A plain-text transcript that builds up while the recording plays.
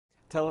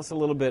Tell us a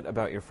little bit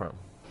about your firm.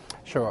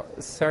 Sure.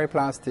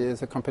 Cereplast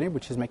is a company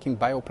which is making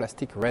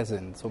bioplastic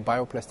resin. So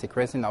bioplastic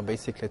resin are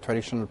basically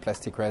traditional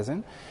plastic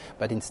resin,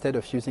 but instead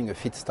of using a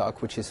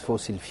feedstock which is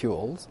fossil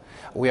fuels,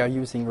 we are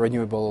using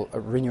renewable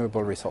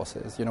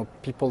resources. You know,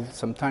 people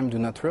sometimes do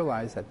not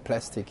realize that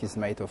plastic is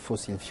made of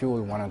fossil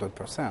fuel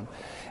 100%,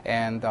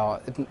 and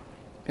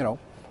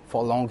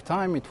for a long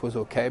time it was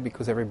okay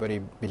because everybody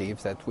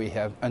believes that we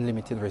have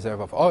unlimited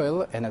reserve of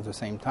oil, and at the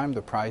same time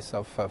the price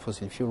of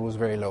fossil fuel was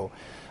very low.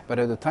 But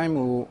at the time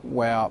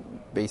where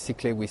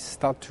basically we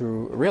start to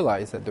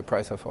realize that the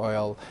price of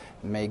oil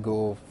may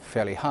go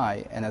fairly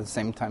high, and at the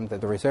same time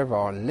that the reserves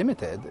are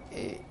limited,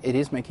 it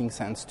is making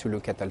sense to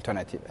look at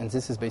alternatives. And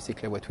this is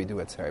basically what we do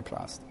at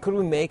Cereplast. Could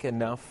we make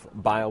enough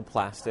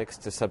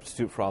bioplastics to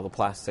substitute for all the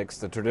plastics,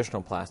 the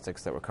traditional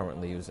plastics that we're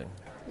currently using?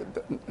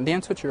 The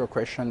answer to your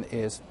question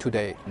is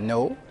today,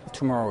 no.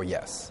 Tomorrow,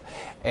 yes.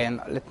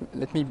 And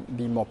let me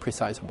be more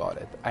precise about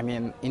it. I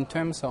mean, in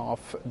terms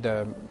of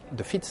the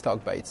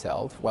feedstock by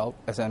itself, well,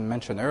 as I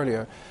mentioned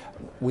earlier,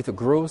 with the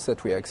growth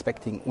that we are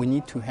expecting, we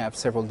need to have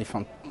several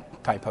different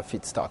type of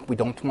feedstock. We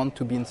don't want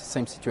to be in the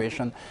same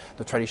situation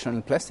the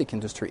traditional plastic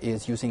industry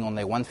is, using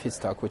only one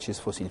feedstock, which is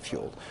fossil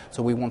fuel.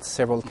 So we want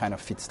several kind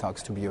of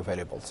feedstocks to be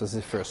available. So this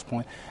is the first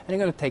point. And it's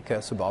going to take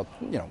us about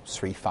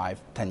 3,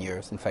 5, 10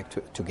 years, in fact,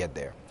 to get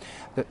there.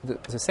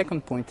 The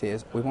second point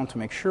is we want to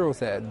make sure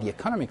that the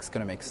economics is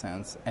going to make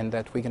sense and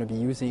that we're going to be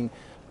using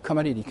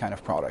commodity kind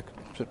of product.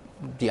 So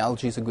the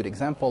algae is a good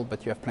example,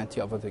 but you have plenty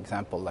of other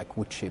examples like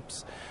wood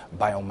chips,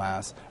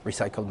 biomass,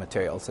 recycled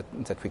materials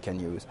that we can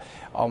use.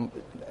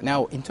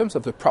 Now, in terms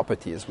of the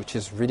properties, which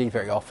is really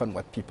very often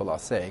what people are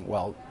saying,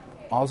 well,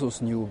 all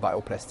those new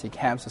bioplastic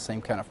have the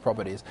same kind of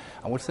properties.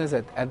 I would say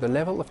that at the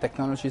level of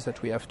technologies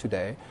that we have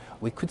today,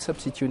 we could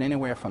substitute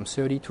anywhere from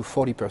 30 to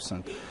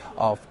 40%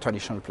 of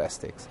traditional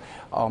plastics.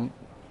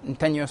 In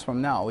 10 years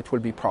from now, it will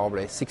be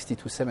probably 60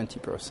 to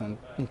 70%.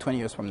 In 20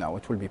 years from now,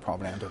 it will be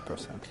probably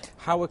 100%.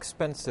 How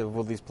expensive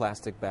will these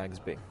plastic bags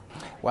be?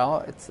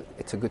 Well,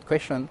 it's a good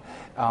question.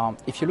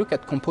 If you look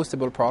at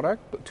compostable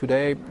product,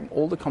 today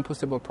all the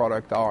compostable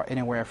products are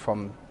anywhere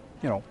from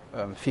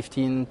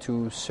 15 to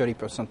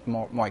 30%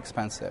 more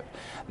expensive.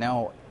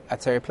 Now,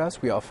 at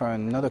Cereplast, we offer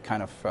another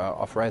kind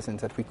of resin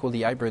that we call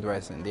the hybrid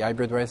resin. The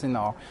hybrid resin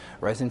are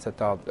resins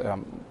that are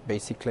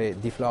basically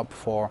developed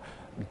for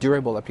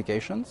durable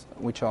applications,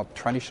 which are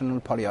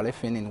traditional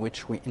polyolefin in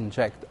which we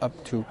inject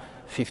up to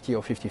 50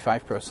 or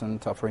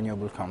 55% of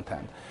renewable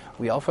content.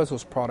 We offer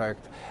those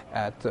products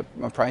at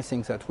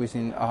pricings that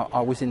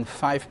are within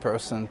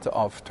 5%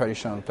 of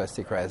traditional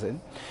plastic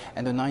resin.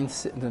 And the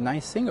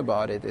nice thing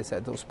about it is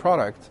that those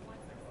products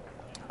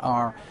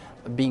are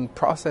being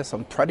processed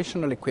on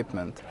traditional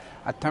equipment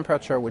at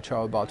temperature which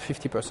are about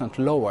 50%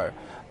 lower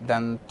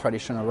than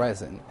traditional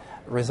resin,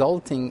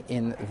 resulting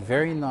in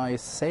very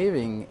nice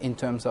saving in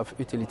terms of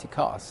utility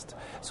cost.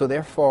 So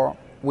therefore,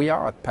 we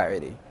are at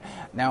parity.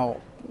 Now,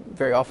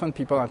 very often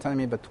people are telling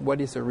me, but what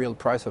is the real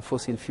price of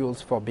fossil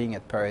fuels for being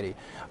at parity?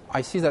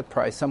 I see that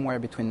price somewhere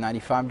between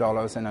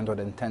 $95 and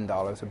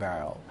 $110 a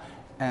barrel.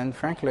 And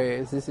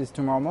frankly, this is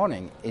tomorrow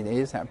morning. It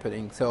is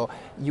happening. So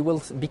you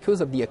will,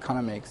 because of the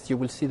economics, you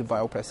will see the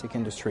bioplastic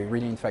industry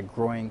really, in fact,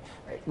 growing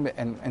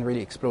and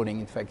really exploding,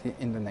 in fact,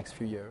 in the next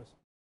few years.